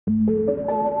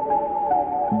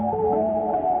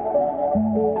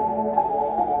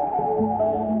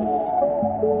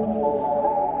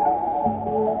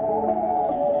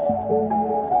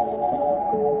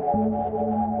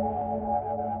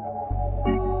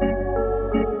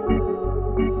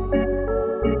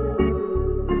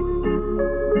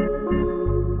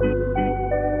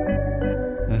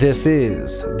This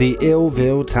is the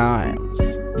Illville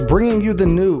Times, bringing you the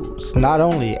news not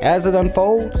only as it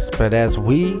unfolds, but as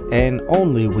we and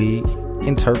only we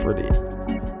interpret it.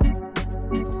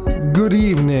 Good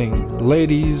evening,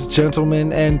 ladies,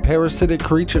 gentlemen, and parasitic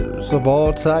creatures of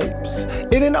all types.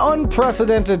 In an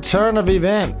unprecedented turn of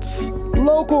events,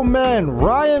 local man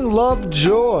Ryan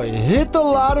Lovejoy hit the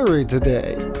lottery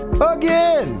today.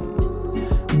 Again!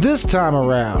 This time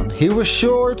around, he was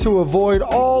sure to avoid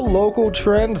all local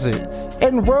transit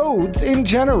and roads in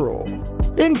general.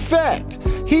 In fact,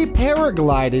 he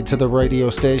paraglided to the radio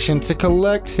station to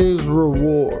collect his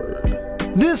reward.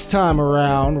 This time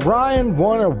around, Ryan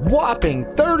won a whopping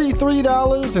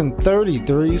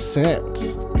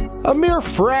 $33.33, a mere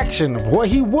fraction of what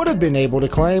he would have been able to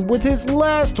claim with his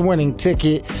last winning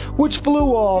ticket, which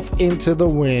flew off into the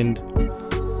wind.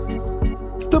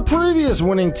 The previous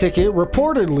winning ticket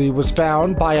reportedly was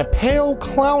found by a pale,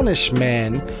 clownish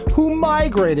man who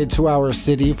migrated to our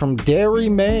city from Derry,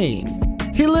 Maine.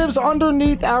 He lives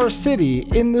underneath our city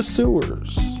in the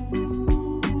sewers.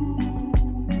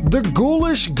 The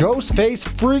ghoulish ghost-faced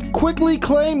freak quickly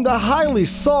claimed the highly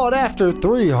sought-after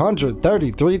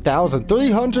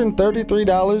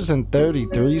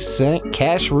 $333,333.33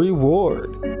 cash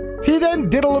reward. He then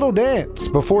did a little dance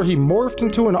before he morphed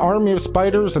into an army of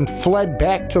spiders and fled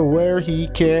back to where he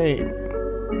came.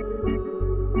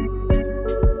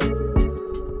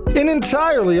 In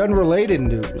entirely unrelated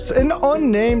news, an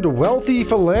unnamed wealthy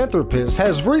philanthropist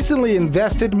has recently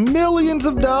invested millions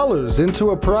of dollars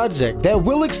into a project that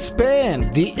will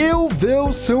expand the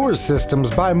Illville sewer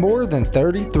systems by more than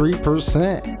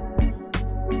 33%.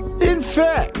 In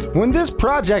fact, when this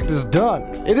project is done,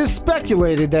 it is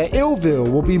speculated that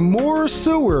Illville will be more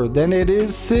sewer than it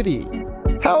is city.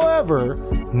 However,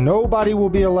 nobody will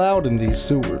be allowed in these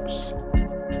sewers.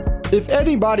 If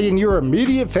anybody in your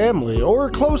immediate family or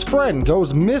a close friend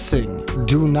goes missing,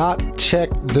 do not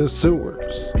check the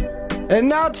sewers. And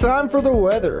now time for the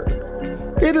weather.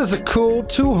 It is a cool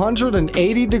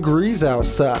 280 degrees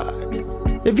outside.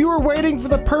 If you are waiting for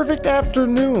the perfect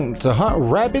afternoon to hunt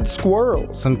rabid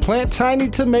squirrels and plant tiny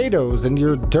tomatoes in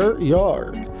your dirt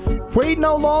yard, wait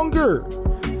no longer.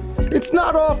 It's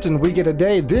not often we get a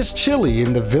day this chilly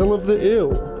in the Ville of the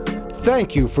Ill.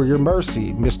 Thank you for your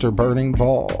mercy, Mr. Burning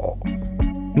Ball.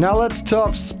 Now let's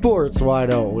talk sports, why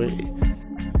don't we?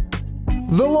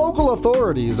 The local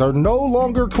authorities are no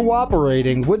longer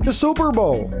cooperating with the Super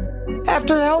Bowl.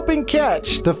 After helping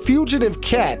catch the fugitive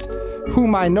cat,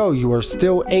 whom I know you are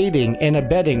still aiding and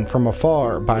abetting from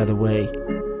afar, by the way.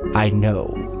 I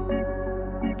know.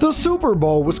 The Super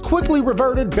Bowl was quickly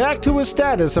reverted back to his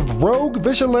status of rogue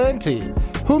vigilante,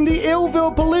 whom the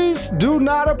Illville police do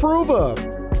not approve of.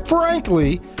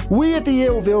 Frankly, we at the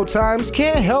Illville Times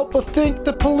can't help but think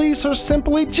the police are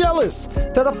simply jealous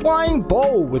that a flying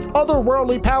bull with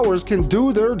otherworldly powers can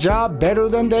do their job better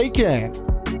than they can.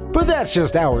 But that's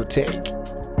just our take.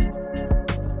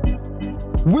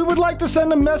 We would like to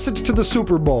send a message to the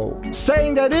Super Bowl,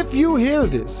 saying that if you hear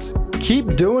this,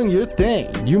 keep doing your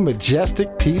thing, you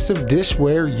majestic piece of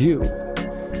dishware, you.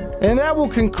 And that will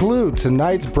conclude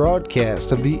tonight's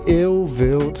broadcast of the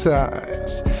Illville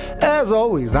Times. As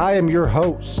always, I am your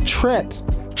host, Trent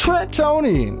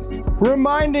Tonian,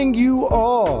 reminding you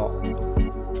all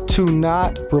to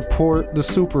not report the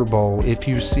Super Bowl if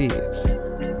you see it.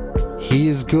 He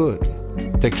is good.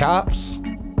 The cops?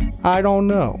 I don't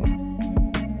know.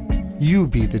 You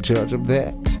be the judge of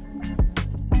that.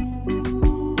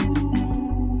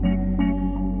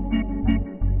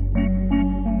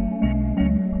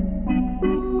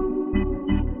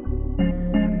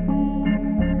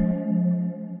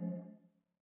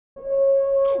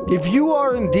 If you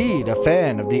are indeed a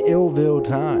fan of the Illville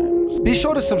Times, be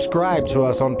sure to subscribe to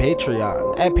us on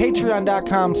Patreon at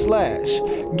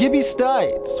patreon.com/Gibby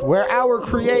Stites, where our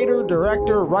creator,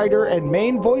 director, writer, and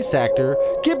main voice actor,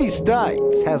 Gibby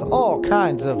Stites, has all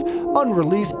kinds of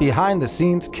unreleased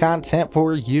behind-the-scenes content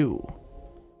for you.